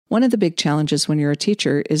One of the big challenges when you're a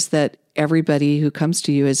teacher is that everybody who comes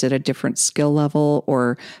to you is at a different skill level,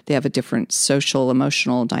 or they have a different social,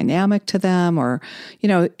 emotional dynamic to them, or,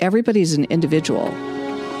 everybody's an individual.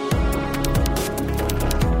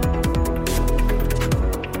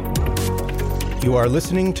 You are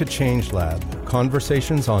listening to Change Lab,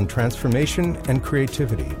 conversations on transformation and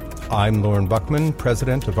creativity. I'm Lauren Buckman,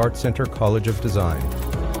 president of Art Center College of Design.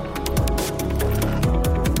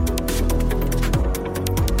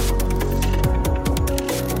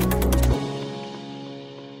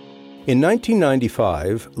 In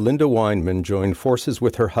 1995, Linda Weinman joined forces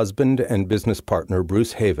with her husband and business partner,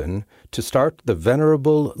 Bruce Haven, to start the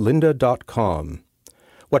venerable lynda.com.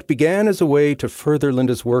 What began as a way to further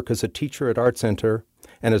Linda's work as a teacher at Art Center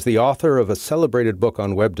and as the author of a celebrated book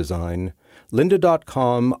on web design,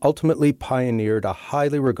 lynda.com ultimately pioneered a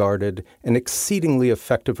highly regarded and exceedingly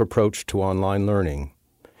effective approach to online learning.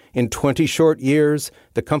 In 20 short years,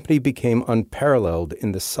 the company became unparalleled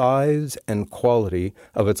in the size and quality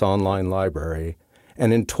of its online library.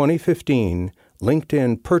 And in 2015,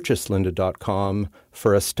 LinkedIn purchased lynda.com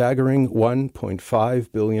for a staggering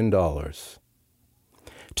 $1.5 billion.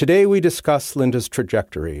 Today we discuss Linda's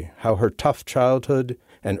trajectory, how her tough childhood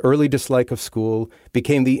and early dislike of school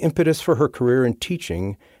became the impetus for her career in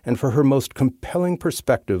teaching and for her most compelling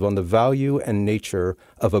perspective on the value and nature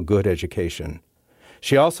of a good education.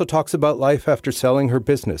 She also talks about life after selling her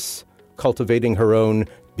business, cultivating her own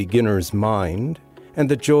beginner's mind, and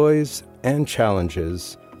the joys and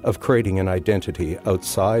challenges of creating an identity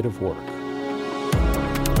outside of work.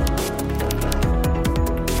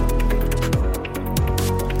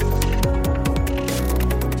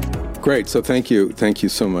 Great. So thank you. Thank you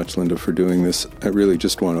so much, Linda, for doing this. I really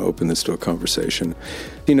just want to open this to a conversation.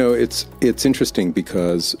 It's interesting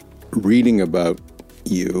because reading about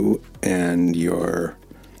you and your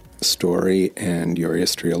story and your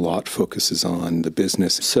history a lot focuses on the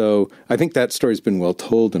business. So I think that story's been well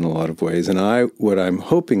told in a lot of ways. And what I'm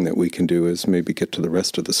hoping that we can do is maybe get to the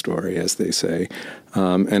rest of the story, as they say,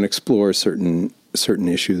 and explore certain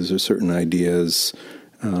issues or certain ideas,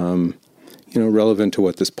 relevant to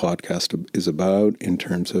what this podcast is about in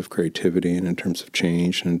terms of creativity and in terms of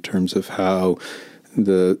change and in terms of how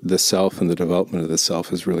the self and the development of the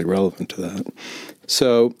self is really relevant to that.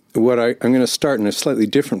 So I'm going to start in a slightly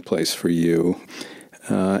different place for you,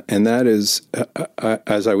 and that is,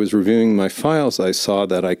 as I was reviewing my files, I saw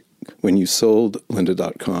that when you sold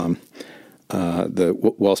lynda.com, the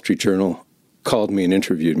Wall Street Journal called me and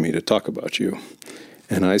interviewed me to talk about you.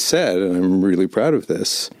 And I said, and I'm really proud of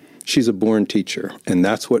this, she's a born teacher, and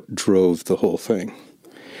that's what drove the whole thing.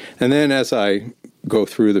 And then as I go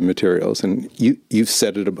through the materials, and you've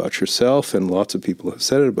said it about yourself, and lots of people have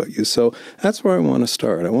said it about you, so that's where I want to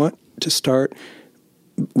start. I want to start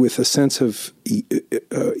with a sense of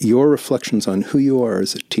your reflections on who you are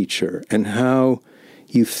as a teacher and how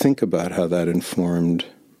you think about how that informed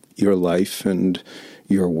your life and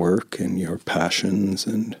your work and your passions.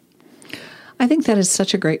 And I think that is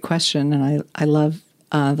such a great question, and I love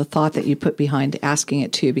the thought that you put behind asking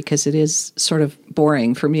it too, because it is sort of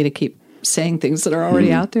boring for me to keep saying things that are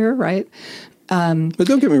already out there, right? But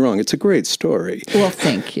don't get me wrong, it's a great story. Well,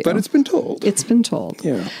 thank you. But it's been told. It's been told.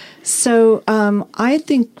 Yeah. So I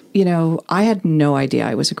think, I had no idea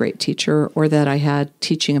I was a great teacher or that I had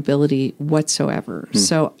teaching ability whatsoever.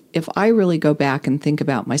 So if I really go back and think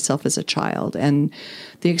about myself as a child and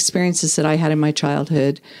the experiences that I had in my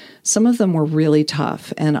childhood, some of them were really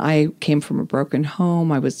tough. And I came from a broken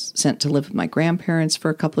home. I was sent to live with my grandparents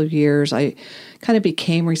for a couple of years. I kind of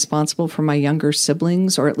became responsible for my younger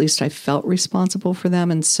siblings, or at least I felt responsible for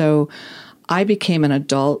them. And so I became an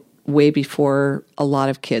adult way before a lot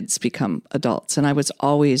of kids become adults. And I was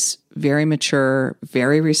always very mature,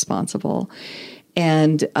 very responsible,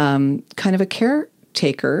 and kind of a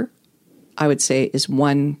caretaker, I would say, is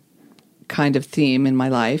one kind of theme in my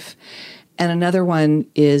life. And another one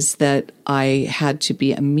is that I had to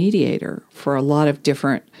be a mediator for a lot of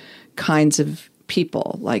different kinds of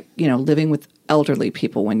people, like, living with elderly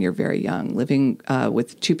people when you're very young, living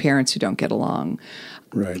with two parents who don't get along.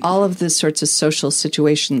 Right. All of the sorts of social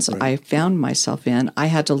situations I found myself in, I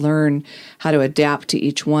had to learn how to adapt to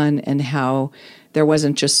each one and how there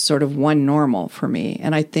wasn't just sort of one normal for me.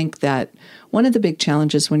 And I think that one of the big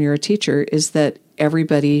challenges when you're a teacher is that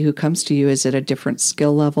everybody who comes to you is at a different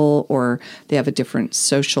skill level, or they have a different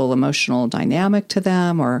social, emotional dynamic to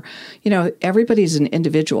them, or, everybody's an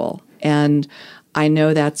individual. And I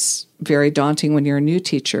know that's very daunting when you're a new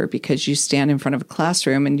teacher, because you stand in front of a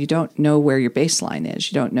classroom and you don't know where your baseline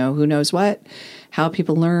is. You don't know who knows what, how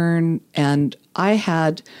people learn. And I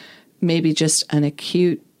had maybe just an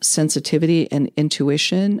acute sensitivity and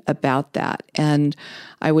intuition about that. And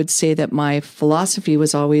I would say that my philosophy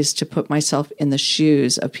was always to put myself in the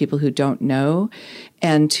shoes of people who don't know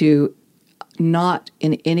and to not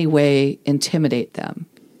in any way intimidate them,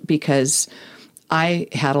 because I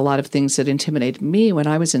had a lot of things that intimidated me when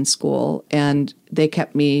I was in school, and they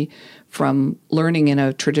kept me from learning in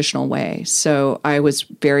a traditional way. So I was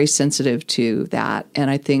very sensitive to that, and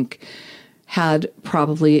I think had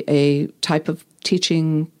probably a type of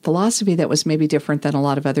teaching philosophy that was maybe different than a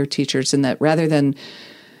lot of other teachers, in that rather than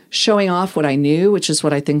showing off what I knew, which is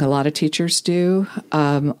what I think a lot of teachers do,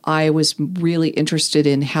 I was really interested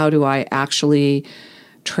in how do I actually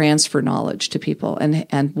transfer knowledge to people,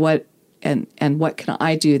 and what can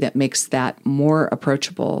I do that makes that more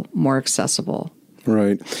approachable, more accessible.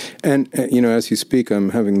 Right. And, as you speak, I'm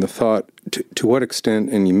having the thought, to what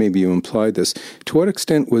extent, and maybe you implied this, to what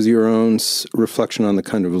extent was your own reflection on the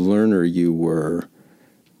kind of learner you were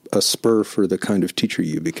a spur for the kind of teacher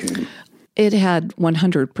you became? It had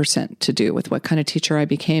 100% to do with what kind of teacher I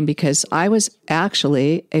became, because I was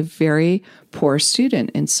actually a very poor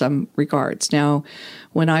student in some regards. Now,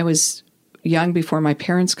 when I was young, before my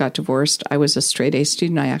parents got divorced, I was a straight A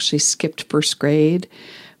student. I actually skipped first grade,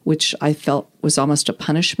 which I felt was almost a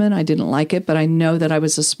punishment. I didn't like it, but I know that I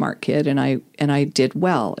was a smart kid, and I did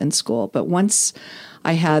well in school. But once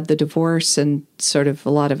I had the divorce and sort of a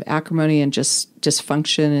lot of acrimony and just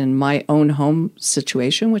dysfunction in my own home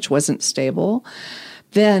situation, which wasn't stable,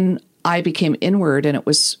 then I became inward, and it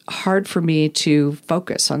was hard for me to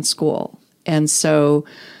focus on school. And so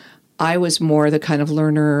I was more the kind of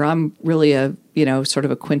learner. I'm really a, sort of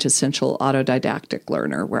a quintessential autodidactic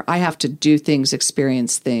learner, where I have to do things,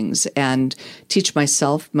 experience things, and teach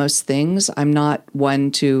myself most things. I'm not one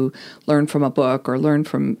to learn from a book or learn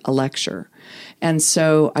from a lecture. And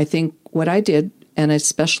so I think what I did, and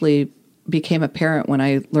especially became apparent when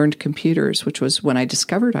I learned computers, which was when I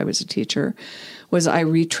discovered I was a teacher, was I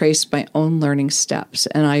retraced my own learning steps.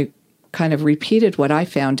 And I kind of repeated what I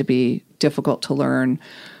found to be difficult to learn,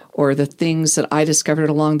 or the things that I discovered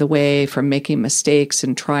along the way from making mistakes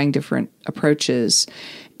and trying different approaches.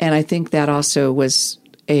 And I think that also was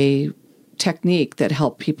a technique that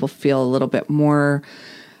helped people feel a little bit more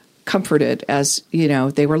comforted as,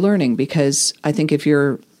 they were learning. Because I think if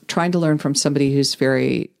you're trying to learn from somebody who's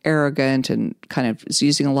very arrogant and kind of is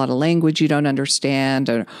using a lot of language you don't understand,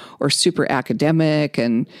 or super academic,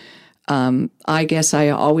 and I guess I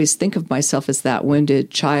always think of myself as that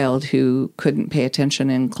wounded child who couldn't pay attention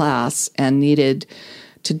in class and needed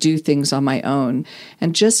to do things on my own.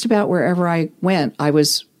 And just about wherever I went, I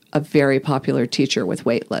was a very popular teacher with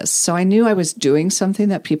wait lists. So I knew I was doing something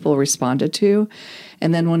that people responded to.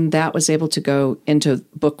 And then when that was able to go into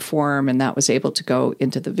book form and that was able to go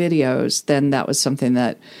into the videos, then that was something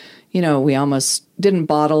that, we almost didn't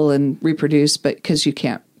bottle and reproduce, but because you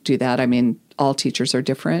can't do that. I mean, all teachers are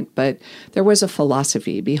different, but there was a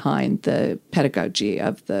philosophy behind the pedagogy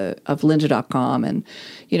of lynda.com, and,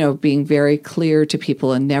 being very clear to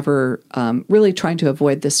people and never really trying to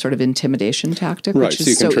avoid this sort of intimidation tactic, right, which so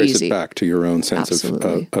is so easy. You can trace it back to your own sense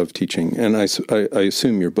of teaching. And I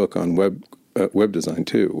assume your book on web design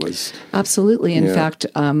too was absolutely. In fact,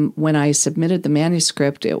 when I submitted the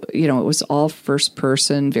manuscript, it was all first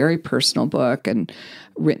person, very personal book, and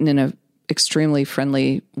written in a extremely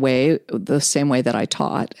friendly way, the same way that I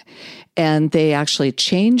taught. And they actually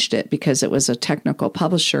changed it because it was a technical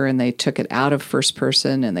publisher, and they took it out of first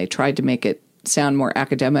person and they tried to make it sound more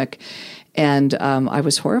academic. And I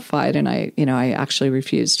was horrified, and I actually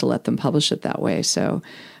refused to let them publish it that way. So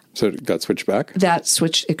it got switched back?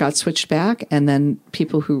 It got switched back. And then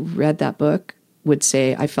people who read that book would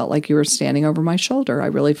say, I felt like you were standing over my shoulder. I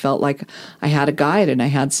really felt like I had a guide and I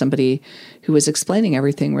had somebody who was explaining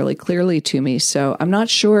everything really clearly to me. So I'm not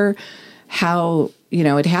sure how,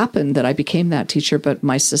 it happened that I became that teacher, but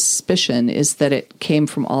my suspicion is that it came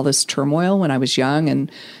from all this turmoil when I was young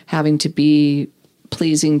and having to be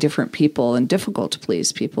pleasing different people and difficult to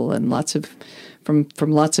please people, and from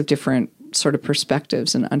lots of different sort of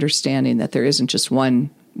perspectives, and understanding that there isn't just one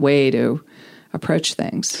way to approach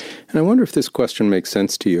things. And I wonder if this question makes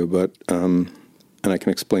sense to you, but and I can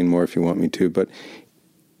explain more if you want me to, but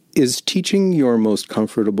is teaching your most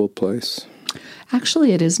comfortable place?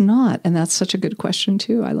 Actually, it is not. And that's such a good question,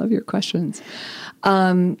 too. I love your questions.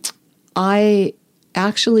 I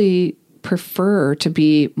actually prefer to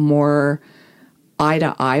be more eye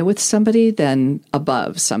to eye with somebody than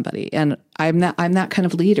above somebody. And I'm that kind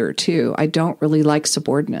of leader, too. I don't really like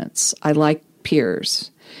subordinates. I like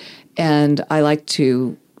peers. And I like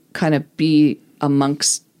to kind of be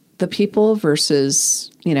amongst the people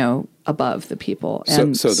versus, above the people.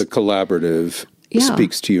 And so the collaborative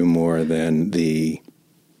speaks to you more than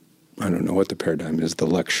I don't know what the paradigm is, the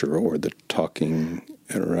lecture or the talking,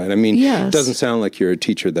 right? I mean, It doesn't sound like you're a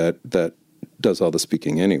teacher that does all the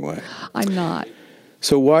speaking anyway. I'm not.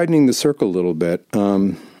 So widening the circle a little bit,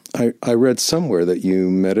 I read somewhere that you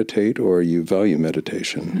meditate or you value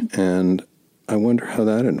meditation, and I wonder how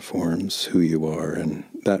that informs who you are and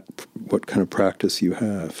what kind of practice you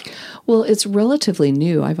have. Well, it's relatively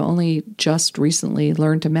new. I've only just recently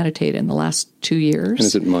learned to meditate in the last 2 years. And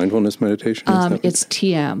is it mindfulness meditation? It's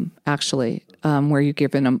TM, actually, where you're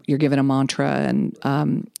given a mantra,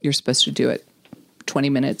 and you're supposed to do it 20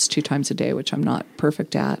 minutes 2 times a day, which I'm not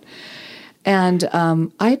perfect at. And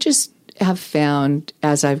I just have found,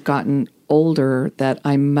 as I've gotten older, that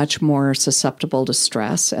I'm much more susceptible to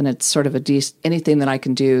stress, and it's sort of anything that I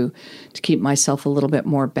can do to keep myself a little bit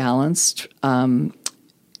more balanced.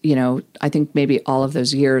 I think maybe all of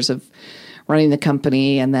those years of running the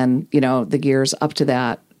company, and then the years up to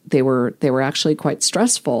that, they were actually quite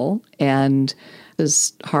stressful, and it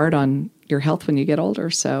was hard on your health when you get older.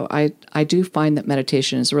 So I do find that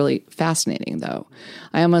meditation is really fascinating, though.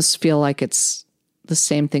 I almost feel like it's the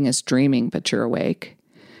same thing as dreaming, but you're awake,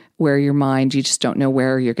 where your mind, you just don't know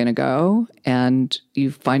where you're going to go, and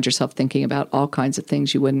you find yourself thinking about all kinds of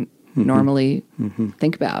things you wouldn't normally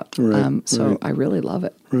think about. Right. I really love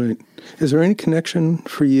it. Right. Is there any connection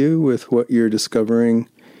for you with what you're discovering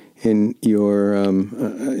in your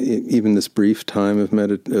even this brief time of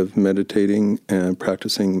meditating and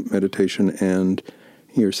practicing meditation, and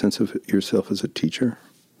your sense of yourself as a teacher?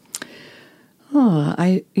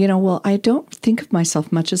 I don't think of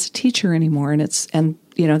myself much as a teacher anymore, and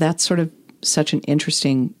that's sort of such an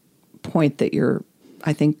interesting point that you're,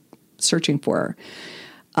 I think, searching for.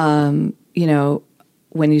 When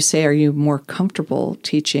you say, are you more comfortable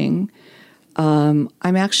teaching? I'm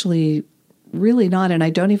actually really not, and I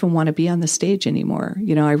don't even want to be on the stage anymore.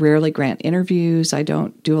 I rarely grant interviews. I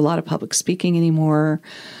don't do a lot of public speaking anymore.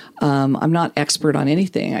 I'm not expert on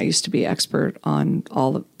anything. I used to be expert on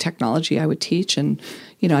all the technology I would teach, and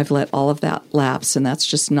I've let all of that lapse, and that's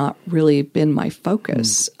just not really been my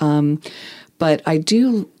focus. But I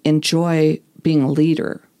do enjoy being a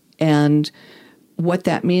leader, and what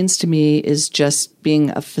that means to me is just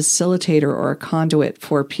being a facilitator or a conduit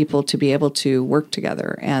for people to be able to work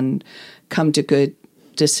together and come to good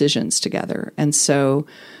decisions together. And so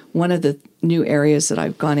one of the new areas that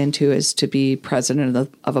I've gone into is to be president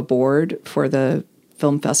of a board for the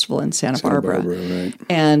film festival in Santa Barbara. Right.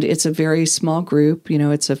 And it's a very small group.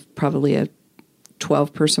 It's probably a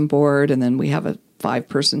 12-person board, and then we have a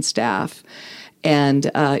 5-person staff.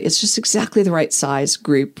 And it's just exactly the right size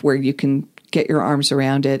group where you can get your arms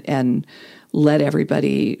around it and let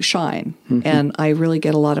everybody shine. And I really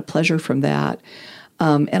get a lot of pleasure from that.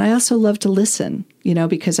 And I also love to listen,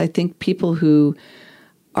 because I think people who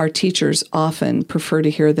are teachers often prefer to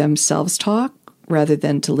hear themselves talk rather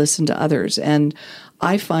than to listen to others. And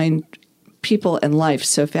I find people and life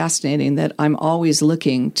so fascinating that I'm always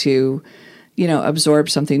looking to, absorb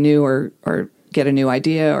something new or get a new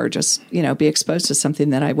idea, or just, be exposed to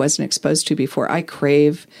something that I wasn't exposed to before. I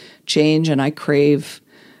crave change, and I crave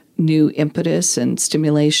new impetus and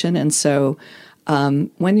stimulation. And so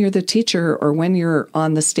when you're the teacher, or when you're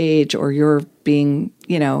on the stage, or you're being,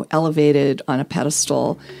 elevated on a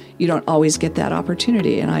pedestal, you don't always get that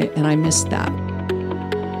opportunity. And I miss that.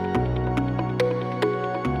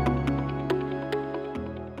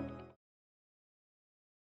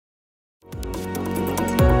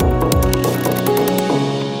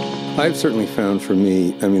 I've certainly found for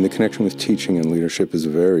me, the connection with teaching and leadership is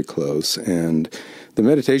very close. And the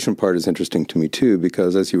meditation part is interesting to me too,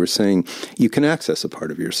 because as you were saying, you can access a part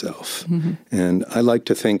of yourself. And I like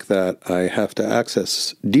to think that I have to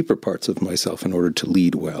access deeper parts of myself in order to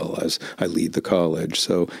lead well as I lead the college.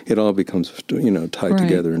 So it all becomes, tied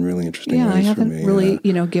together in really interesting ways for me. I haven't really,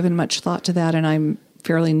 given much thought to that, and I'm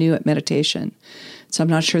fairly new at meditation. So I'm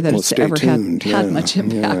not sure that it's ever had much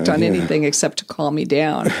impact on anything except to calm me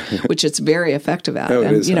down, which it's very effective at.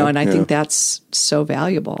 And I think that's so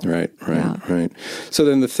valuable. Right. So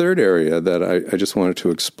then the third area that I just wanted to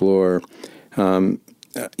explore,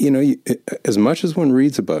 as much as one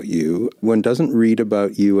reads about you, one doesn't read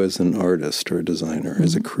about you as an artist or a designer,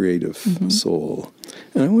 as a creative soul.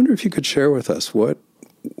 And I wonder if you could share with us what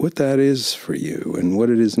that is for you and what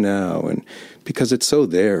it is now, and because it's so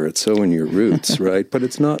there, it's so in your roots, right? But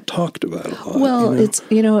it's not talked about a lot. Well, it's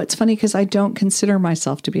funny because I don't consider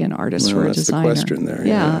myself to be an artist or a designer. That's the question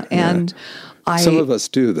there. And some of us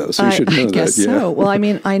do, though, so you should know that. I guess so. Well,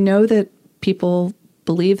 I know that people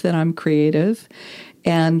believe that I'm creative,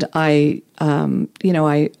 And I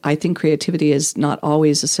think creativity is not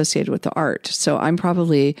always associated with the art. So I'm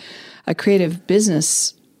probably a creative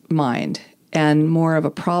business mind and more of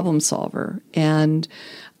a problem solver.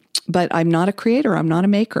 But I'm not a creator. I'm not a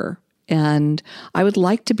maker. And I would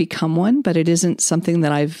like to become one, but it isn't something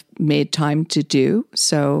that I've made time to do.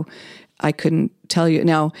 So I couldn't tell you.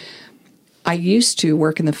 Now, I used to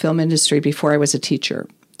work in the film industry before I was a teacher.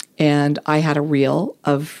 And I had a reel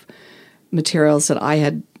of materials that I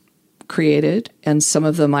had created, and some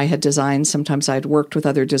of them I had designed. Sometimes I had worked with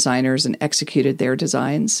other designers and executed their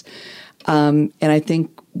designs. And I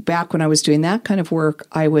think back when I was doing that kind of work,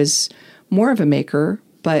 I was more of a maker,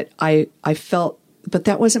 but I felt, but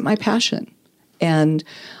that wasn't my passion. And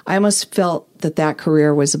I almost felt that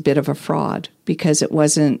career was a bit of a fraud because it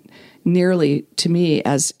wasn't nearly, to me,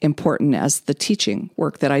 as important as the teaching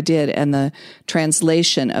work that I did and the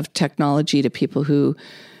translation of technology to people who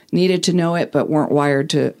needed to know it but weren't wired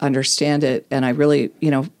to understand it. And I really,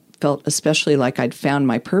 felt especially like I'd found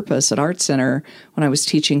my purpose at Art Center when I was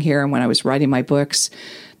teaching here and when I was writing my books,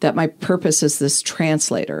 that my purpose is this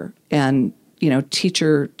translator and,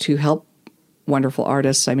 teacher to help wonderful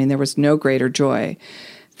artists. I mean, there was no greater joy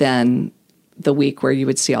than the week where you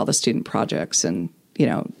would see all the student projects and,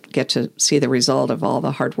 get to see the result of all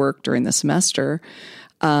the hard work during the semester.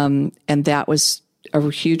 And that was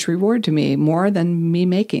a huge reward to me, more than me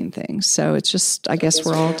making things. So it's just, I guess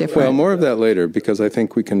we're all different. Well, more of that later, because I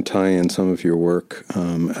think we can tie in some of your work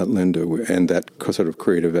at Linda and that sort of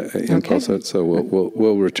creative impulse. Okay. So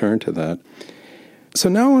we'll return to that. So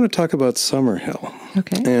now I want to talk about Summerhill.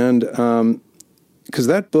 Okay. And because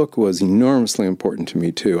that book was enormously important to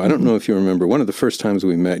me, too. I don't know if you remember, one of the first times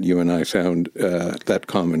we met, you and I found that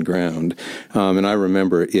common ground. And I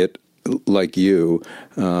remember it, like you,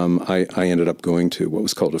 I ended up going to what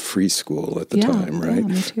was called a free school at the time, right? Yeah,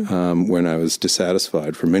 me too. When I was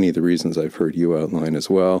dissatisfied, for many of the reasons I've heard you outline as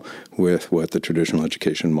well, with what the traditional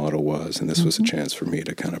education model was. And this was a chance for me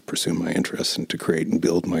to kind of pursue my interests and to create and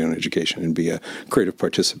build my own education and be a creative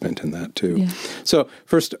participant in that, too. Yeah. So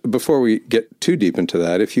first, before we get too deep into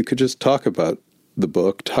that, if you could just talk about the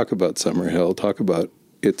book, talk about Summerhill, talk about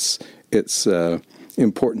its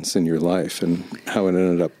importance in your life and how it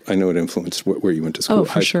ended up. I know it influenced where you went to school. Oh,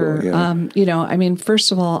 for sure. Yeah.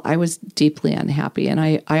 First of all, I was deeply unhappy. And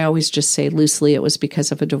I always just say loosely it was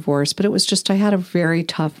because of a divorce, but it was just I had a very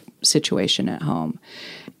tough situation at home.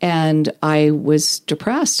 And I was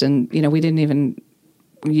depressed. And, we didn't even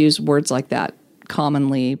use words like that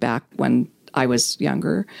commonly back when I was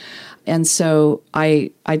younger. And so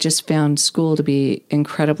I just found school to be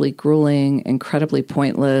incredibly grueling, incredibly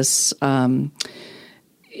pointless.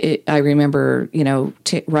 I remember,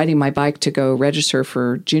 riding my bike to go register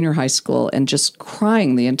for junior high school and just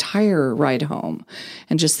crying the entire ride home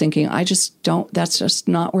and just thinking, that's just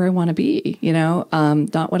not where I want to be,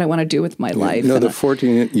 not what I want to do with my life. No, the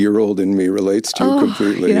 14-year-old in me relates to you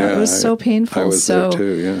completely. It was so painful. I was there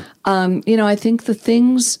too, yeah. I think the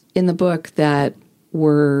things in the book that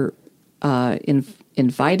were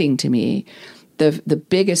inviting to me, the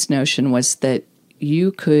biggest notion was that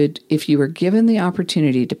you could, if you were given the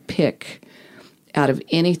opportunity to pick out of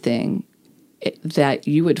anything, that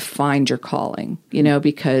you would find your calling,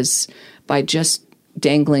 because by just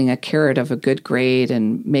dangling a carrot of a good grade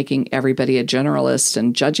and making everybody a generalist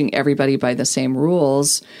and judging everybody by the same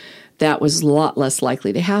rules, that was a lot less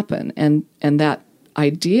likely to happen. And that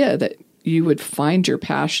idea that you would find your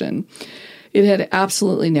passion, it had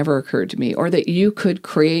absolutely never occurred to me, or that you could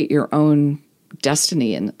create your own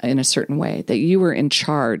destiny in a certain way, that you were in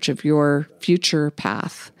charge of your future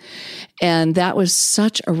path. And that was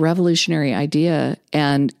such a revolutionary idea.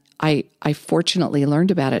 And I fortunately learned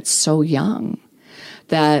about it so young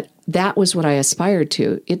that was what I aspired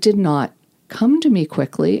to. It did not come to me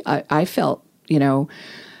quickly. I felt,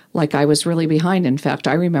 like I was really behind. In fact,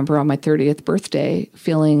 I remember on my 30th birthday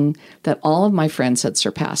feeling that all of my friends had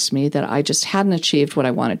surpassed me, that I just hadn't achieved what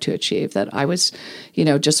I wanted to achieve, that I was,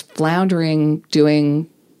 just floundering, doing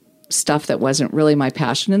stuff that wasn't really my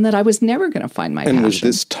passion, and that I was never going to find my passion. And was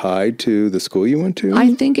this tied to the school you went to?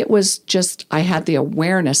 I think it was just, I had the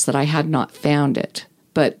awareness that I had not found it,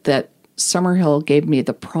 but that Summerhill gave me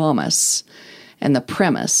the promise and the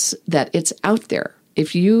premise that it's out there.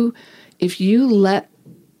 If you let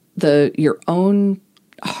your own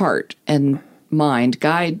heart and mind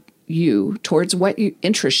guide you towards what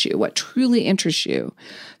interests you, what truly interests you,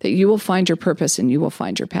 that you will find your purpose and you will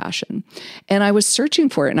find your passion. And I was searching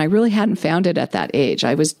for it, and I really hadn't found it at that age.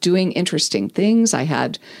 I was doing interesting things. I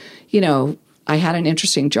had, I had an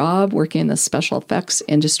interesting job working in the special effects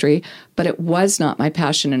industry, but it was not my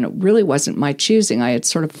passion, and it really wasn't my choosing. I had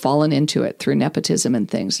sort of fallen into it through nepotism and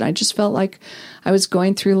things. And I just felt like I was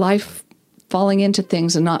going through life falling into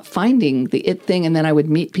things and not finding the it thing. And then I would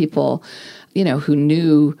meet people, who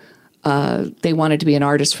knew they wanted to be an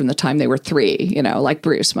artist from the time they were 3, like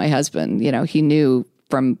Bruce, my husband. He knew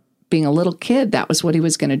from being a little kid that was what he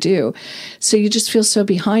was going to do. So you just feel so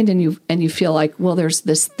behind, and you feel like, well, there's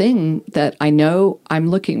this thing that I know I'm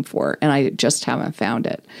looking for, and I just haven't found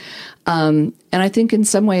it. And I think in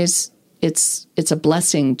some ways it's a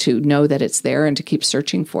blessing to know that it's there and to keep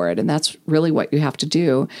searching for it, and that's really what you have to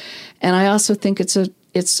do. And I also think it's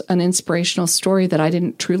an inspirational story that I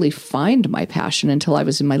didn't truly find my passion until I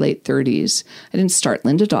was in my late 30s. I didn't start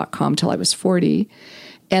lynda.com till I was 40.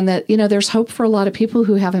 And that, there's hope for a lot of people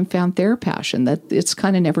who haven't found their passion, that it's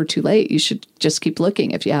kind of never too late. You should just keep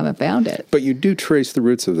looking if you haven't found it. But you do trace the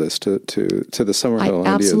roots of this to the Summerhill ideas.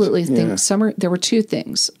 I absolutely think there were 2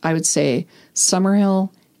 things. I would say Summerhill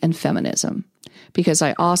and feminism, because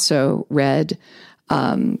I also read,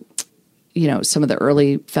 some of the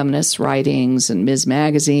early feminist writings and Ms.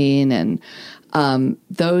 Magazine and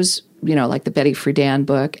those, like the Betty Friedan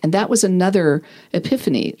book. And that was another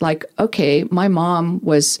epiphany. Like, okay, my mom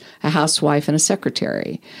was a housewife and a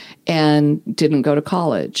secretary and didn't go to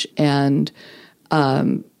college. And,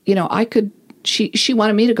 she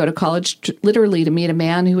wanted me to go to college literally to meet a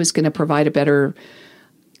man who was going to provide a better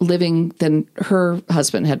living than her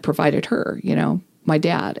husband had provided her, my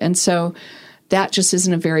dad. And so that just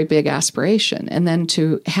isn't a very big aspiration. And then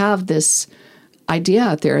to have this idea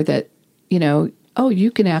out there that,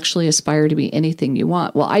 you can actually aspire to be anything you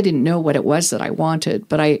want. Well, I didn't know what it was that I wanted,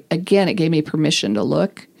 but it gave me permission to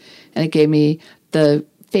look, and it gave me the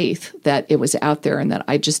faith that it was out there and that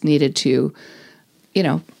I just needed to,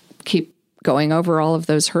 keep going over all of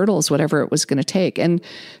those hurdles, whatever it was going to take. And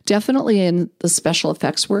definitely in the special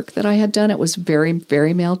effects work that I had done, it was very,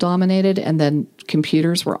 very male dominated. And then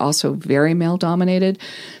computers were also very male dominated.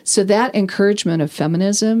 So that encouragement of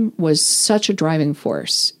feminism was such a driving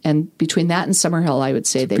force. And between that and Summerhill, I would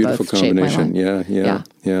say they both shaped my life.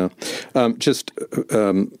 Yeah. Just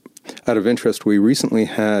out of interest, we recently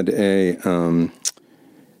had a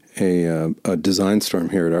design storm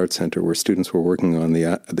here at Art Center where students were working on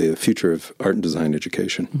the future of art and design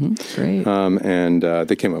education. Mm-hmm. Great. And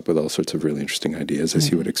they came up with all sorts of really interesting ideas,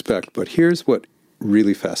 as you would expect. But here's what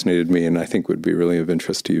really fascinated me, and I think would be really of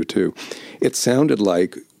interest to you too. It sounded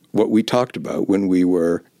like what we talked about when we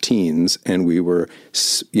were teens and we were,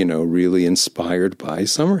 really inspired by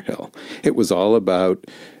Summerhill. It was all about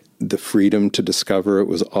the freedom to discover. It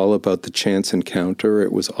was all about the chance encounter.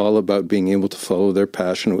 It was all about being able to follow their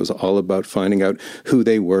passion. It was all about finding out who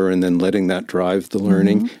they were and then letting that drive the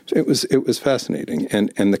learning. Mm-hmm. It was fascinating.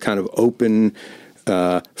 And the kind of open,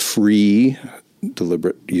 free,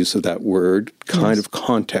 deliberate use of that word kind of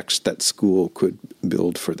context that school could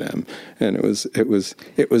build for them. And it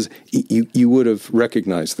was you would have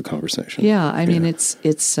recognized the conversation. Yeah, I mean,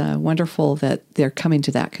 it's wonderful that they're coming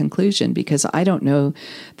to that conclusion, because I don't know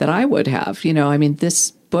that I would have.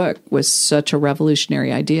 This book was such a revolutionary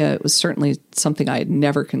idea. It was certainly something I had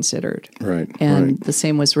never considered. Right. And the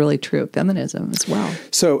same was really true of feminism as well.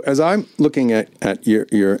 So as I'm looking at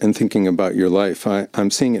your and thinking about your life, I'm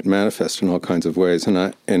seeing it manifest in all kinds of ways.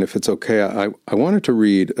 And if it's okay, I wanted to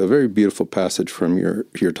read a very beautiful passage from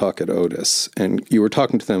your talk at Otis. And you were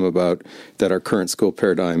talking to them about that our current school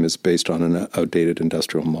paradigm is based on an outdated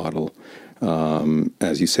industrial model.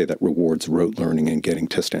 As you say, that rewards rote learning and getting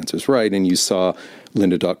test answers right. And you saw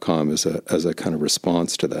lynda.com as a kind of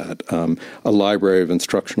response to that. A library of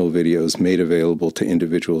instructional videos made available to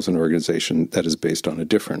individuals and organizations that is based on a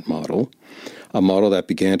different model, a model that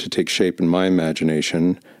began to take shape in my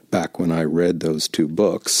imagination back when I read those 2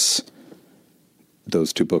 books.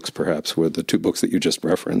 Those 2 books perhaps were the 2 books that you just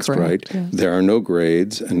referenced, correct, right? Yeah. There are no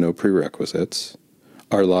grades and no prerequisites.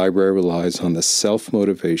 Our library relies on the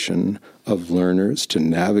self-motivation of learners to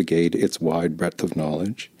navigate its wide breadth of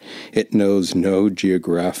knowledge. It knows no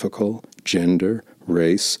geographical, gender,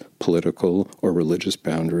 race, political, or religious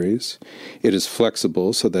boundaries. It is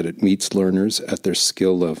flexible so that it meets learners at their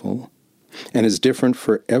skill level and is different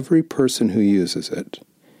for every person who uses it.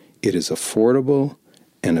 It is affordable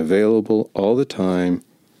and available all the time,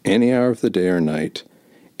 any hour of the day or night.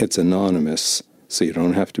 It's anonymous, so you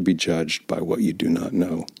don't have to be judged by what you do not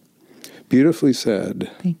know. Beautifully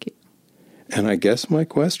said. Thank you. And I guess my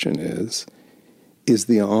question is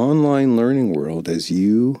the online learning world, as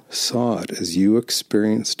you saw it, as you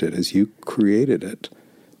experienced it, as you created it,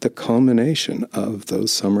 the culmination of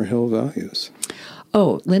those Summerhill values?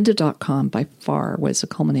 Oh, lynda.com by far was a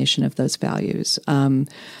culmination of those values.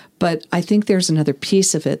 But I think there's another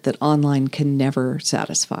piece of it that online can never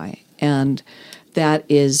satisfy. And that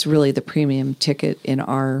is really the premium ticket in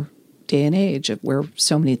our day and age, of where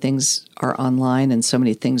so many things are online and so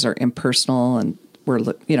many things are impersonal, and we're,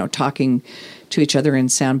 talking to each other in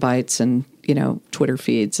sound bites and, Twitter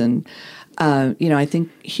feeds. And, I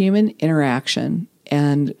think human interaction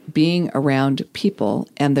and being around people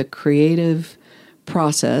and the creative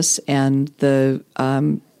process and the,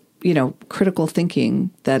 critical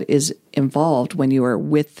thinking that is involved when you are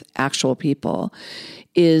with actual people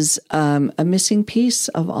is a missing piece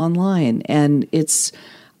of online. And it's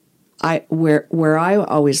where I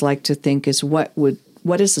always like to think is what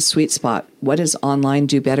is the sweet spot? What does online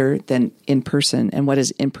do better than in person, and what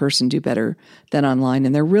does in person do better than online?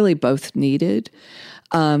 And they're really both needed.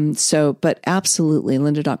 But absolutely,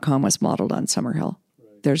 lynda.com was modeled on Summerhill.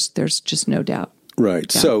 There's just no doubt.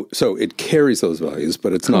 Right. Yeah. So it carries those values,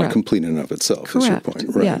 but it's not complete in of itself. Correct. Is your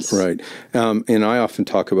point. Right. Yes. Right. And I often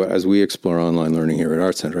talk about, as we explore online learning here at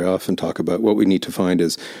Art Center, I often talk about what we need to find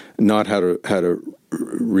is not how to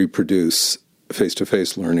reproduce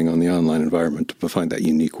face-to-face learning on the online environment to find that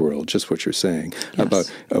unique world, just what you're saying about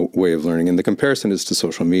a way of learning. And the comparison is to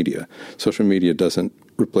social media. Social media doesn't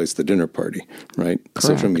replace the dinner party, right? Correct.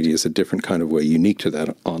 Social media is a different kind of way unique to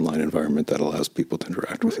that online environment that allows people to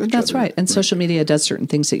interact with each other. That's right. And social media does certain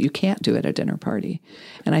things that you can't do at a dinner party.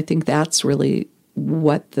 And I think that's really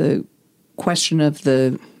what the question of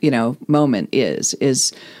the, moment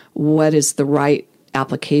is what is the right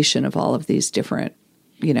application of all of these different,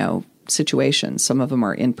 situations. Some of them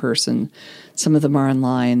are in person, some of them are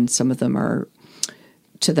online, some of them are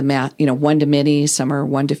to the one to many, some are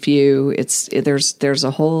one to few. There's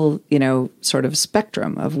a whole, sort of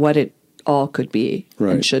spectrum of what it all could be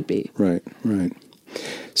and should be. Right.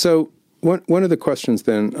 So one of the questions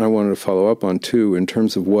then I wanted to follow up on too, in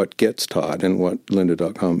terms of what gets taught and what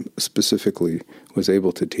lynda.com specifically was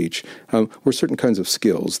able to teach, were certain kinds of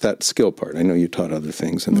skills. That skill part, I know you taught other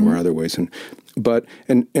things and there were other ways, but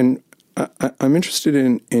I'm interested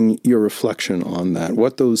in your reflection on that,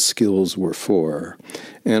 what those skills were for.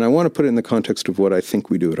 And I want to put it in the context of what I think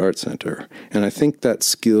we do at Art Center. And I think that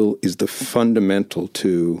skill is the fundamental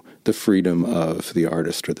to the freedom of the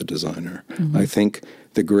artist or the designer. Mm-hmm. I think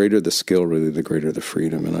the greater the skill, really, the greater the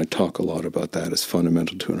freedom. And I talk a lot about that as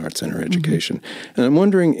fundamental to an Art Center education. Mm-hmm. And I'm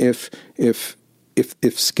wondering if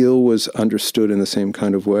skill was understood in the same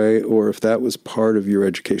kind of way, or if that was part of your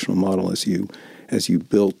educational model as you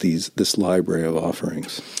built this library of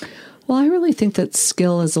offerings. Well, I really think that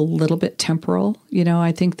skill is a little bit temporal.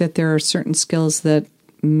 I think that there are certain skills that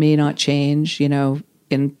may not change,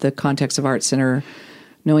 in the context of Art Center.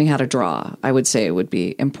 Knowing how to draw, I would say, would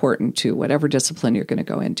be important to whatever discipline you're going to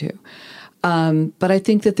go into. But I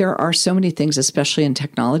think that there are so many things, especially in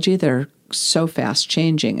technology, that are so fast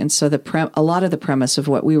changing. And so a lot of the premise of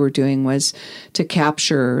what we were doing was to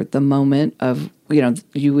capture the moment of,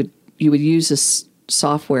 you would use this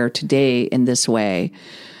software today in this way,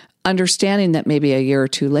 understanding that maybe a year or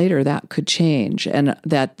two later that could change, and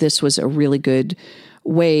that this was a really good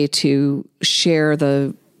way to share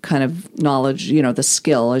the kind of knowledge, the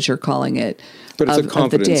skill, as you're calling it. But it's a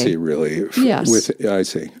competency, really. Yes. I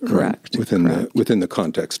see. Correct. Right. Within the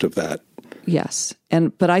context of that. Yes.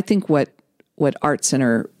 But I think what Art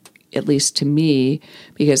Center, at least to me,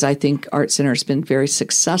 because I think Art Center has been very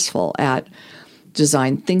successful at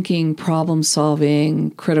design thinking, problem solving,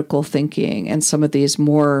 critical thinking, and some of these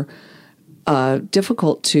more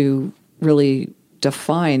difficult to really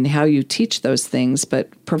define how you teach those things, but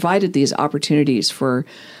provided these opportunities for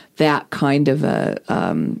that kind of a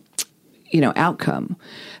outcome.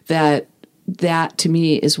 That to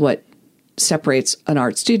me is what separates an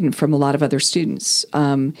art student from a lot of other students,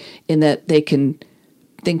 in that they can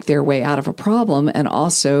think their way out of a problem and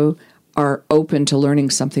also are open to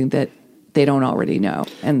learning something that they don't already know.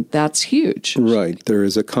 And that's huge. Right. There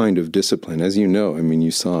is a kind of discipline, as you know, you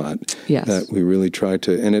saw it, that we really try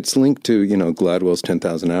to, and it's linked to, Gladwell's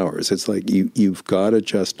 10,000 hours. It's like you've got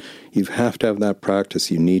to you have to have that practice.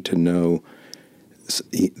 You need to know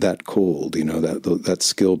that code, that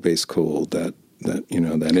skill-based code, that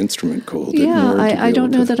instrument code. Yeah, I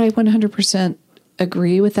don't know that I 100%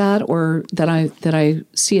 agree with that, or that I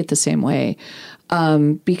see it the same way.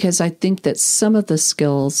 Because I think that some of the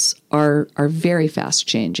skills are very fast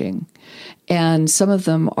changing, and some of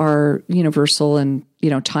them are universal and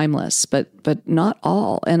timeless, but not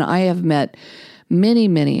all. And I have met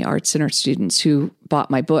many Art Center students who bought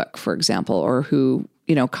my book, for example, or who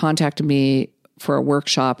contacted me for a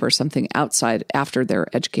workshop or something outside after their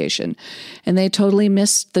education. And they totally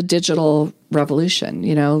missed the digital revolution.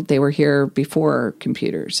 They were here before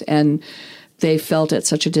computers, and they felt at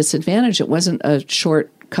such a disadvantage. It wasn't a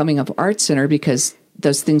shortcoming of Art Center because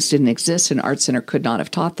those things didn't exist and Art Center could not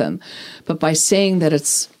have taught them. But by saying that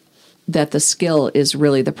the skill is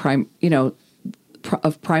really the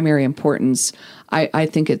of primary importance, I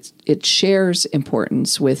think it shares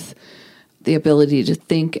importance with the ability to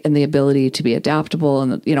think and the ability to be adaptable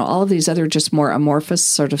and, all of these other just more amorphous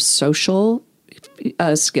sort of social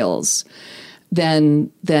skills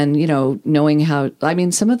than knowing how,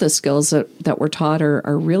 some of the skills that we're taught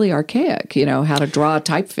are really archaic, how to draw a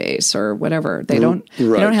typeface or whatever. They don't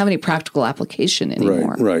have any practical application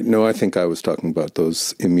anymore. Right. No, I think I was talking about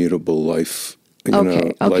those immutable life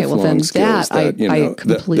Okay. Well, then skills I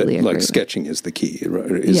completely agree. Like sketching is the key.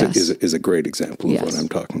 Is a great example of what I'm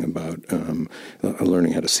talking about.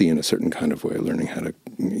 Learning how to see in a certain kind of way, learning how to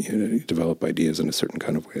develop ideas in a certain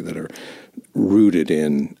kind of way that are rooted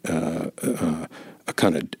in a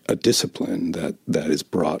kind of a discipline that is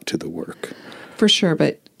brought to the work. For sure,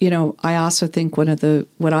 but I also think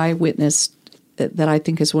what I witnessed that I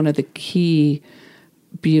think is one of the key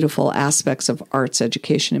beautiful aspects of arts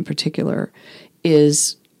education in particular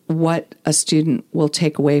is what a student will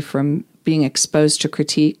take away from being exposed to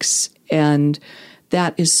critiques. And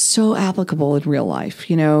that is so applicable in real life,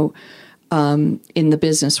 in the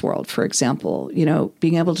business world, for example,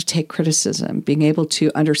 being able to take criticism, being able to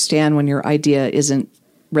understand when your idea isn't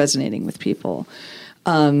resonating with people,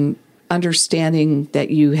 understanding that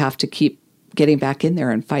you have to keep getting back in there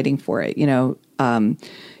and fighting for it, you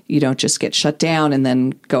don't just get shut down and then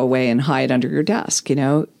go away and hide under your desk.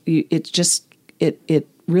 It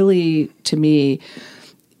really, to me,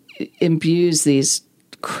 imbues these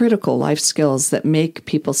critical life skills that make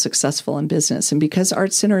people successful in business. And because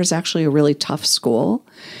Art Center is actually a really tough school,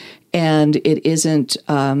 and it isn't,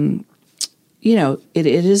 it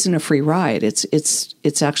isn't a free ride.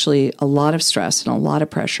 It's actually a lot of stress and a lot of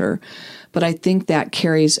pressure. But I think that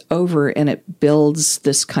carries over and it builds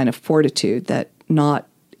this kind of fortitude that not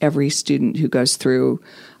every student who goes through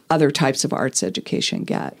other types of arts education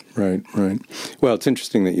get. Right. Well, it's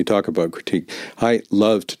interesting that you talk about critique. I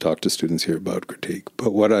love to talk to students here about critique,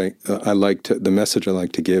 but what the message I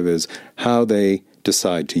like to give is how they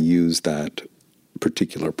decide to use that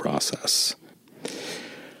particular process.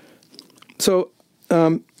 So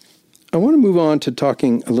I want to move on to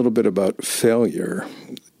talking a little bit about failure.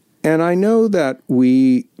 And I know that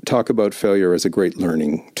we talk about failure as a great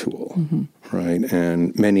learning tool, right?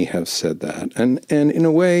 And many have said that. And in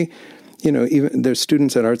a way, even there's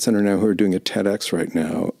students at Art Center now who are doing a TEDx right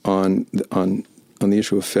now on the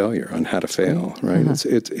issue of failure, on how to fail, right?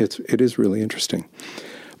 It is really interesting.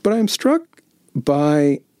 But I'm struck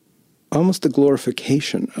by almost the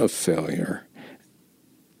glorification of failure.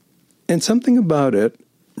 And something about it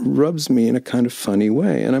rubs me in a kind of funny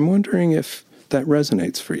way. And I'm wondering if that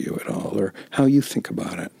resonates for you at all, or how you think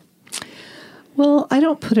about it. Well, I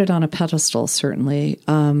don't put it on a pedestal, certainly.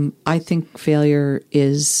 I think failure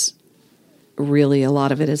is really, a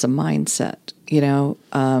lot of it is a mindset.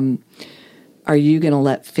 Are you going to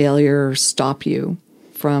let failure stop you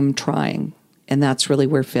from trying? And that's really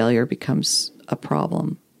where failure becomes a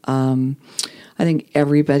problem. I think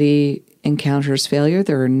everybody encounters failure.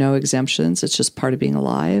 There are no exemptions. It's just part of being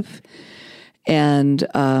alive. And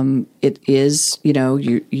it is,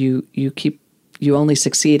 you only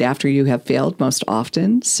succeed after you have failed most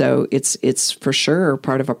often. So it's for sure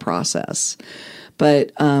part of a process.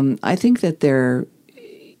 But I think that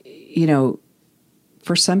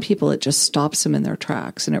for some people, it just stops them in their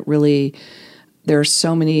tracks. And there are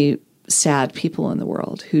so many sad people in the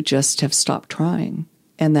world who just have stopped trying.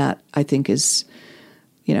 And that, I think, is,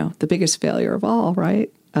 the biggest failure of all,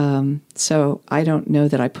 right? So I don't know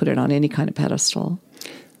that I put it on any kind of pedestal.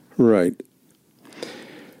 Right.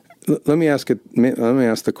 Let me ask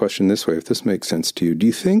the question this way, if this makes sense to you. Do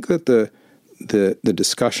you think that the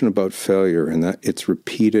discussion about failure and that its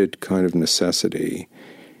repeated kind of necessity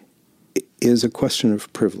is a question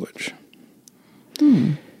of privilege?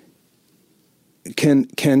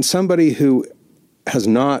 Can somebody who has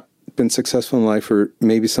not been successful in life, or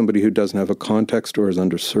maybe somebody who doesn't have a context or is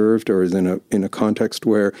underserved or is in a context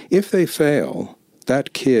where if they fail,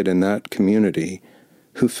 that kid in that community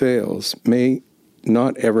who fails may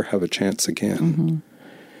not ever have a chance again.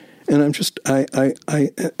 And I'm just,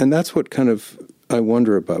 and that's what kind of I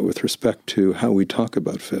wonder about with respect to how we talk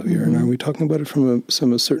about failure. And are we talking about it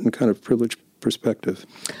from a certain kind of privileged perspective?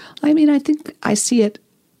 I mean, I think I see it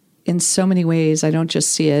in so many ways. I don't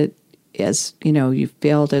just see it as, you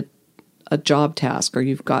failed at a job task, or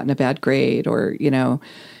you've gotten a bad grade, or,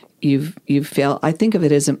 you've failed. I think of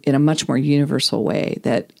it as in a much more universal way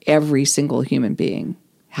that every single human being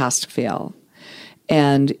has to fail.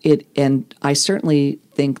 And I certainly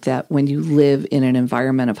think that when you live in an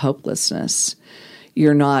environment of hopelessness,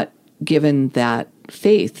 you're not given that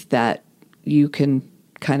faith that you can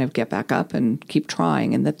kind of get back up and keep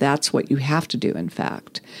trying, and that's what you have to do, in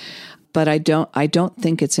fact. But I don't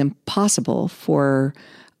think it's impossible for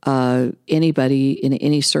anybody in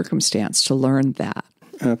any circumstance to learn that.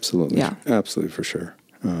 Absolutely. Yeah. Absolutely, for sure.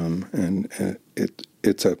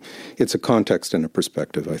 It's a context and a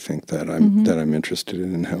perspective, I think, that I'm interested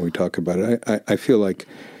in how we talk about it. I feel like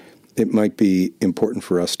it might be important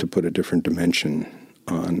for us to put a different dimension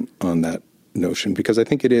on that notion, because I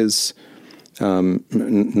think it is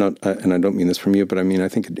not, and I don't mean this from you, but I mean, I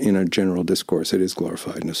think in a general discourse, it is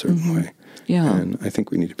glorified in a certain way. Yeah. And I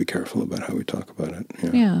think we need to be careful about how we talk about it.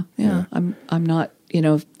 Yeah. I'm not,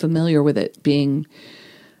 familiar with it being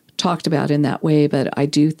talked about in that way, but I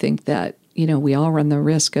do think that, we all run the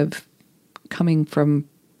risk of coming from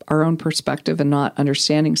our own perspective and not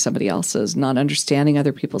understanding somebody else's, not understanding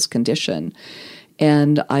other people's condition.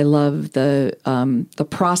 And I love the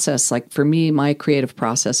process. Like for me, my creative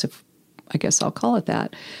process, if I guess I'll call it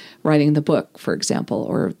that, writing the book, for example,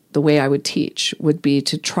 or the way I would teach would be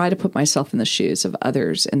to try to put myself in the shoes of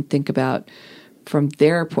others and think about, from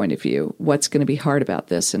their point of view, what's going to be hard about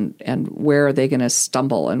this, and where are they going to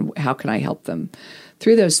stumble, and how can I help them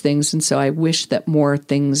through those things. And so I wish that more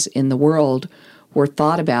things in the world were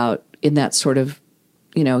thought about in that sort of,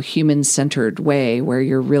 human-centered way, where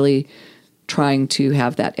you're really trying to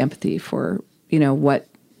have that empathy for, what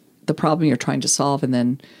the problem you're trying to solve, and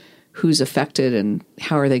then who's affected and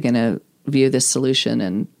how are they going to view this solution,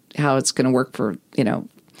 and how it's going to work for,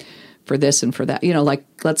 for this and for that. Like,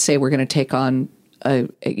 let's say we're going to take on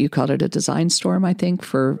you called it a design storm, I think,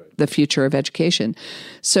 for the future of education.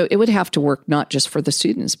 So it would have to work not just for the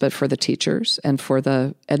students, but for the teachers and for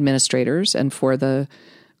the administrators and for the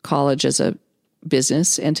college as a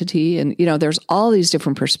business entity. And, there's all these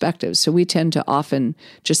different perspectives. So we tend to often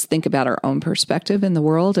just think about our own perspective in the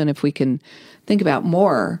world. And if we can think about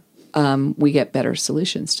more, we get better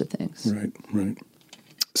solutions to things. Right.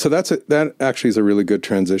 So that actually is a really good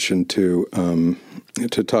transition to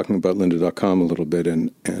talking about lynda.com a little bit, and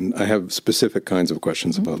I have specific kinds of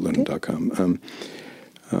questions about lynda.com.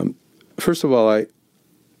 First of all,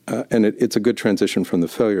 it's a good transition from the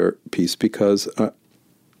failure piece, because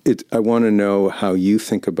I want to know how you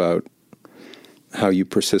think about how you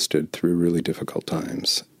persisted through really difficult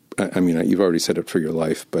times. I mean, you've already said it for your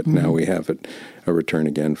life, but now we have a return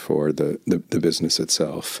again for the business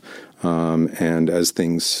itself. And as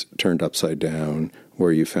things turned upside down,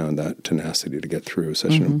 where you found that tenacity to get through,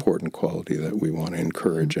 such an important quality that we want to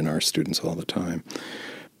encourage in our students all the time.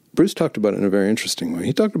 Bruce talked about it in a very interesting way.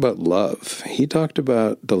 He talked about love. He talked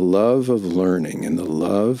about the love of learning and the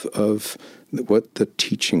love of what the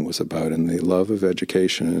teaching was about and the love of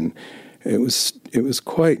education. And it was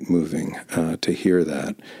quite moving to hear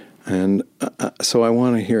that. And so I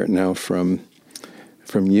want to hear it now from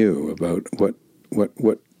you about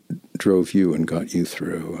what drove you and got you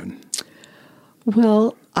through.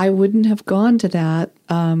 Well, I wouldn't have gone to that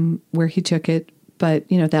where he took it, but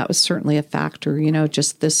that was certainly a factor.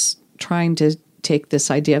 Just this trying to take this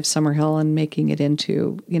idea of Summerhill and making it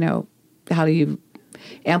into how do you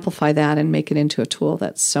amplify that and make it into a tool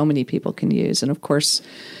that so many people can use. And of course,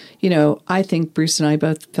 I think Bruce and I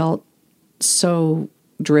both felt so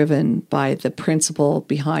driven by the principle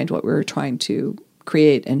behind what we were trying to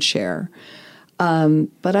create and share.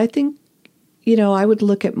 But I think, I would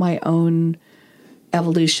look at my own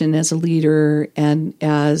evolution as a leader and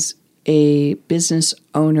as a business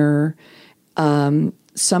owner.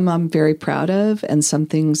 Some I'm very proud of, and some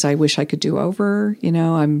things I wish I could do over.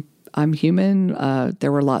 I'm human.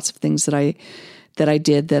 There were lots of things that I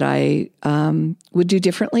did that I would do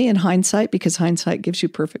differently in hindsight, because hindsight gives you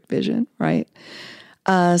perfect vision, right?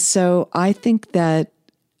 So I think that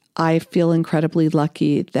I feel incredibly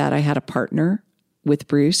lucky that I had a partner with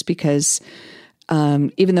Bruce, because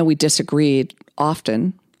even though we disagreed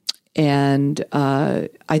often, and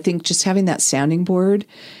I think just having that sounding board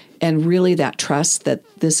and really that trust that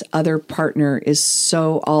this other partner is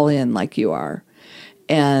so all in like you are,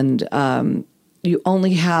 and you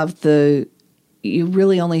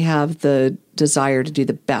really only have the desire to do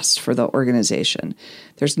the best for the organization.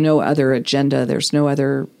 There's no other agenda. There's no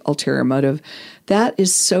other ulterior motive. That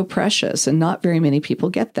is so precious, and not very many people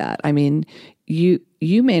get that. I mean,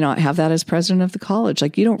 you may not have that as president of the college.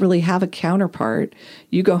 Like, you don't really have a counterpart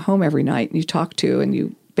you go home every night and you talk to, and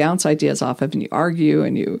you bounce ideas off of, and you argue,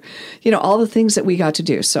 and you know, all the things that we got to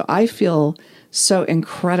do. So I feel so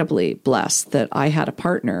incredibly blessed that I had a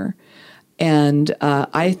partner. And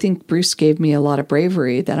I think Bruce gave me a lot of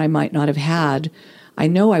bravery that I might not have had. I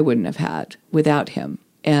know I wouldn't have had without him,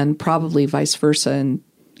 and probably vice versa in,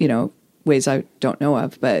 you know, ways I don't know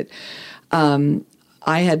of. But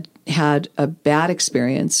I had a bad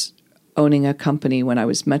experience owning a company when I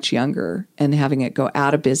was much younger and having it go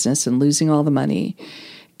out of business and losing all the money.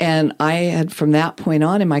 And I had, from that point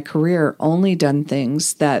on in my career, only done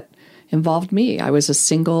things that involved me. I was a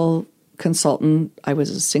single consultant. I was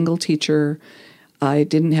a single teacher. I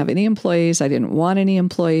didn't have any employees. I didn't want any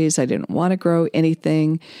employees. I didn't want to grow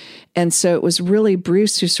anything. And so it was really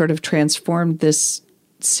Bruce who sort of transformed this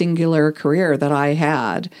singular career that I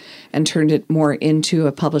had and turned it more into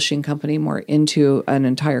a publishing company, more into an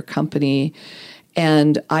entire company.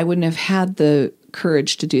 And I wouldn't have had the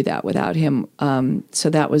courage to do that without him.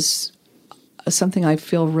 So that was something I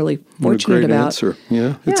feel really fortunate about. Answer.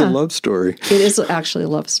 Yeah. It's a love story. It is actually a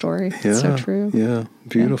love story. Yeah. It's so true. Yeah.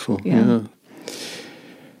 Beautiful. Yeah.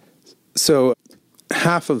 So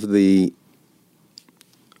half of the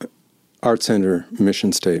Art Center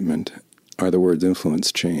mission statement are the words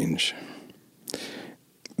influence change.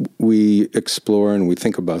 We explore and we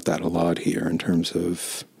think about that a lot here in terms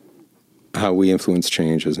of how we influence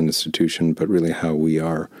change as an institution, but really how we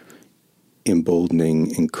are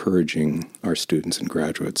emboldening, encouraging our students and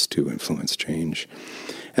graduates to influence change.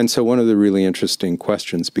 And so one of the really interesting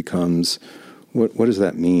questions becomes, what does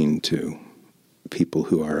that mean to people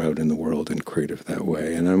who are out in the world and creative that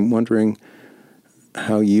way? And I'm wondering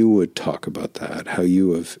how you would talk about that, how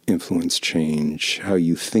you have influenced change, how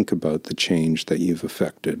you think about the change that you've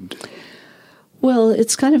affected. Well,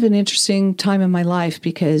 it's kind of an interesting time in my life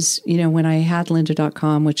because, you know, when I had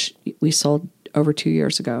lynda.com, which we sold over 2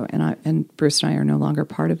 years ago, and Bruce and I are no longer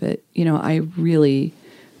part of it, you know, I really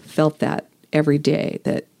felt that every day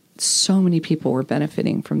that so many people were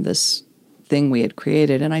benefiting from this thing we had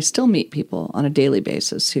created. And I still meet people on a daily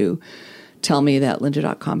basis who tell me that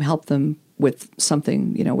lynda.com helped them with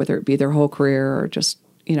something, you know, whether it be their whole career or just,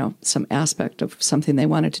 you know, some aspect of something they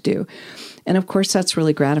wanted to do. And of course, that's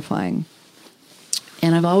really gratifying.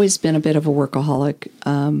 And I've always been a bit of a workaholic.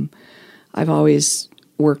 I've always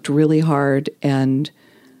worked really hard, and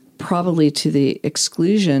probably to the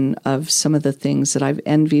exclusion of some of the things that I've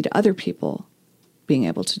envied other people being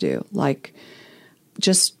able to do, like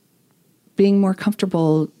just being more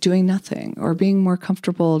comfortable doing nothing, or being more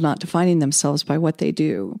comfortable not defining themselves by what they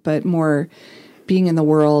do, but more being in the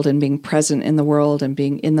world and being present in the world and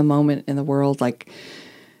being in the moment in the world, like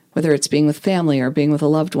whether it's being with family or being with a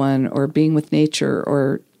loved one or being with nature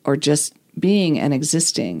or just being and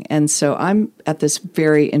existing. And so I'm at this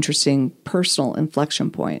very interesting personal inflection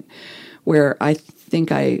point where I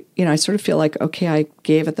think I sort of feel like, okay, I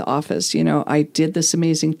gave at the office, you know, I did this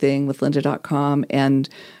amazing thing with lynda.com and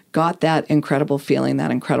got that incredible feeling,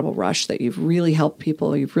 that incredible rush that you've really helped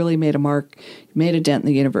people, you've really made a mark, you've made a dent in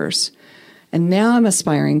the universe. And now I'm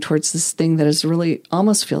aspiring towards this thing that is really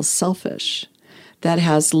almost feels selfish, that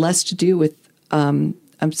has less to do with, I'm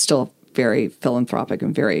still very philanthropic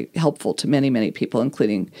and very helpful to many, many people,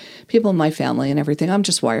 including people in my family and everything. I'm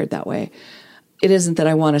just wired that way. It isn't that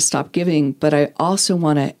I want to stop giving, but I also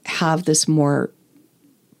want to have this more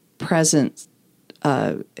present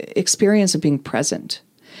experience of being present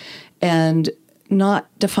and not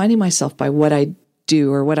defining myself by what I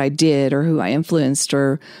do or what I did or who I influenced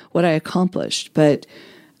or what I accomplished, but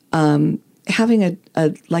having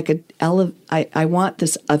I want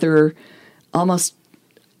this other almost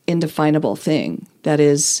indefinable thing that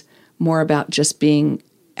is more about just being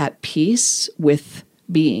at peace with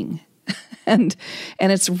being. And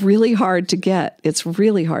it's really hard to get. It's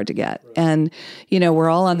really hard to get. And, you know, we're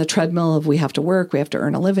all on the treadmill of we have to work, we have to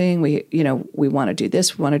earn a living, we want to do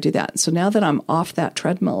this, we want to do that. So now that I'm off that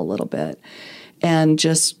treadmill a little bit and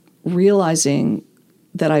just realizing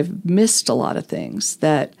that I've missed a lot of things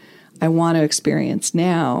that I want to experience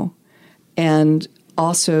now, and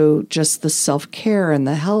also just the self-care and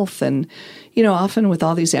the health. And, you know, often with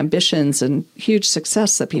all these ambitions and huge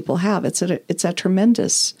success that people have, it's a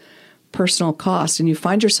tremendous personal cost. And you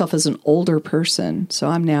find yourself as an older person. So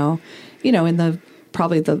I'm now, you know, in the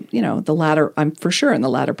latter, I'm for sure in the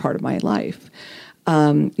latter part of my life,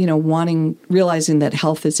 realizing that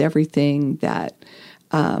health is everything, that,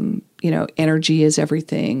 energy is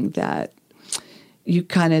everything, that you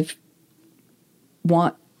kind of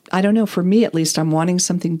want, I don't know, for me at least, I'm wanting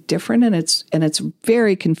something different, and it's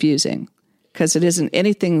very confusing because it isn't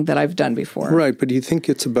anything that I've done before. Right, but do you think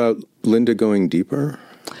it's about Lynda going deeper?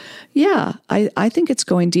 Yeah, I think it's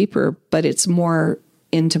going deeper, but it's more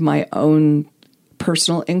into my own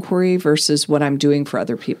personal inquiry versus what I'm doing for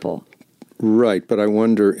other people. Right, but I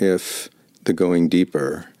wonder if the going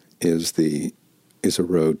deeper is a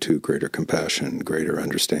road to greater compassion, greater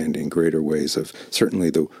understanding, greater ways of, certainly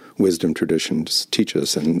the wisdom traditions teach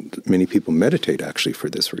us, and many people meditate actually for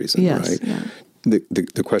this reason, yes, right? Yeah.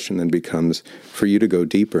 The question then becomes, for you to go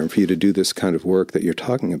deeper and for you to do this kind of work that you're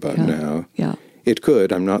talking about now, it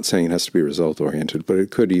could, I'm not saying it has to be result-oriented, but it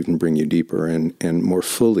could even bring you deeper and more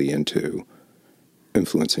fully into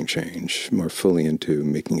influencing change, more fully into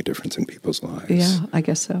making a difference in people's lives. Yeah, I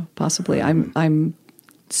guess so, possibly. I'm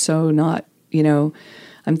so not,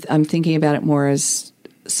 I'm thinking about it more as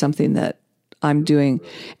something that I'm doing.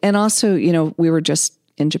 And also, we were just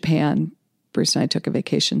in Japan. Bruce and I took a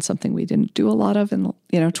vacation, something we didn't do a lot of in,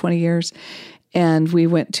 20 years. And we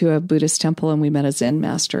went to a Buddhist temple and we met a Zen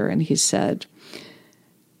master, and he said,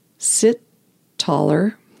 sit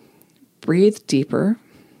taller, breathe deeper,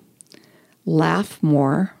 laugh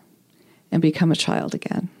more, and become a child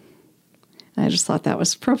again. And I just thought that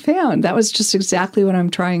was profound. That was just exactly what I'm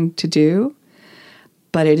trying to do.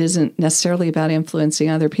 But it isn't necessarily about influencing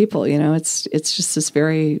other people. It's just this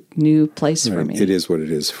very new place for me. It is what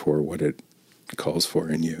it is for what it calls for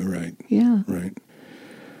in you, right? Yeah. Right.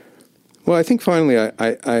 Well, I think finally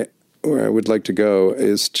I where I would like to go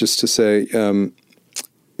is just to say,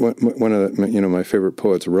 one of my favorite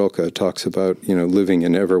poets, Rilke, talks about living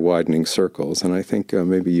in ever widening circles, and I think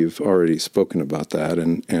maybe you've already spoken about that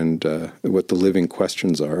and what the living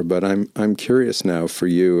questions are. But I'm curious now for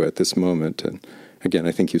you at this moment, and again,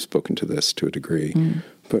 I think you've spoken to this to a degree.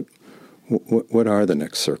 But what are the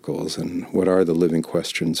next circles, and what are the living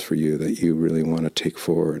questions for you that you really want to take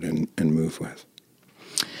forward and move with?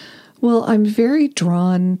 Well, I'm very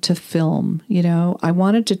drawn to film. I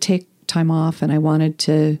wanted to take time off, and I wanted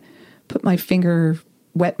to wet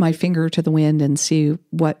my finger to the wind and see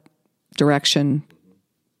what direction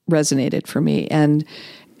resonated for me. And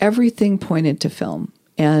everything pointed to film.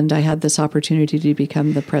 And I had this opportunity to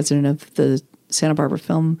become the president of the Santa Barbara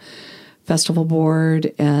Film Festival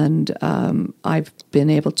Board. And I've been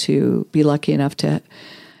able to be lucky enough to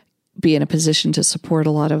be in a position to support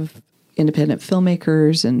a lot of independent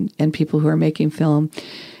filmmakers and people who are making film.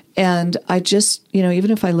 And I just,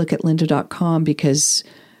 even if I look at lynda.com, because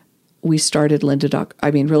we started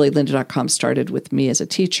lynda.com started with me as a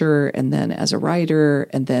teacher and then as a writer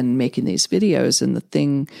and then making these videos. And the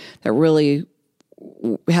thing that really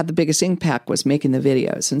had the biggest impact was making the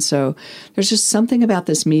videos. And so there's just something about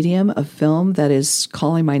this medium of film that is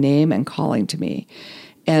calling my name and calling to me.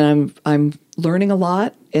 And I'm learning a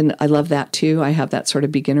lot, and I love that too. I have that sort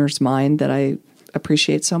of beginner's mind that I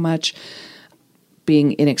appreciate so much,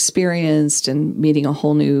 being inexperienced and meeting a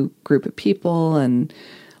whole new group of people and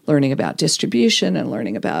learning about distribution and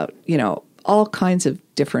learning about, all kinds of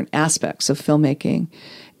different aspects of filmmaking.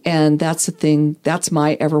 And that's the thing, that's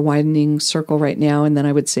my ever-widening circle right now. And then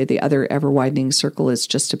I would say the other ever-widening circle is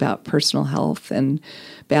just about personal health and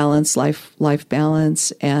balance, life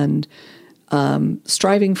balance, and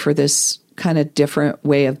striving for this kind of different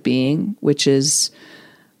way of being, which is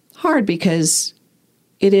hard because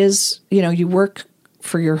it is, you work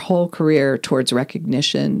for your whole career towards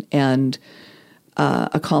recognition and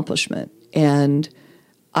accomplishment. And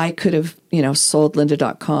I could have, sold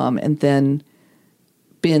lynda.com and then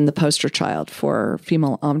been the poster child for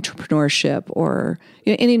female entrepreneurship or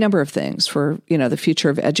any number of things for, the future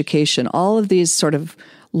of education, all of these sort of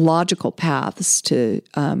logical paths to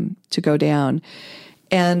go down.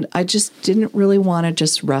 And I just didn't really want to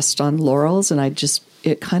just rest on laurels. And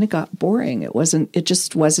it kind of got boring. It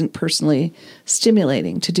just wasn't personally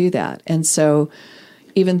stimulating to do that. And so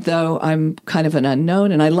even though I'm kind of an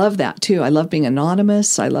unknown, and I love that too. I love being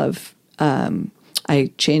anonymous. I love,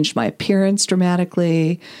 I changed my appearance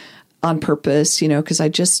dramatically on purpose, because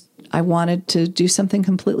I wanted to do something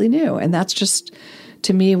completely new. And that's just,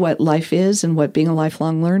 to me, what life is and what being a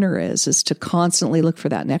lifelong learner is to constantly look for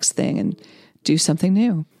that next thing and do something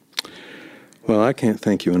new. Well, I can't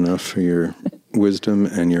thank you enough for your wisdom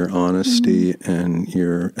and your honesty and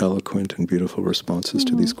your eloquent and beautiful responses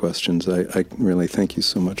to these questions. I really thank you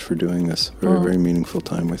so much for doing this very meaningful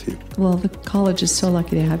time with you. Well, the college is so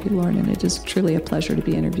lucky to have you, Lauren, and it is truly a pleasure to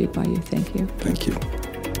be interviewed by you. Thank you. Thank you.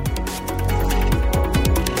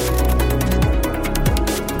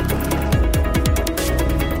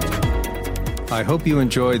 I hope you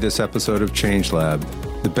enjoyed this episode of Change Lab.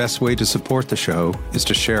 The best way to support the show is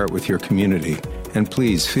to share it with your community. And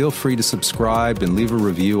please feel free to subscribe and leave a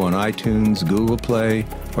review on iTunes, Google Play,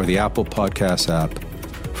 or the Apple Podcasts app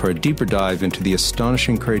for a deeper dive into the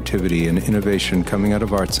astonishing creativity and innovation coming out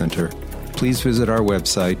of Art Center please visit our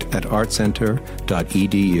website at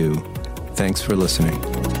artcenter.edu. Thanks for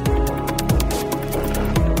listening.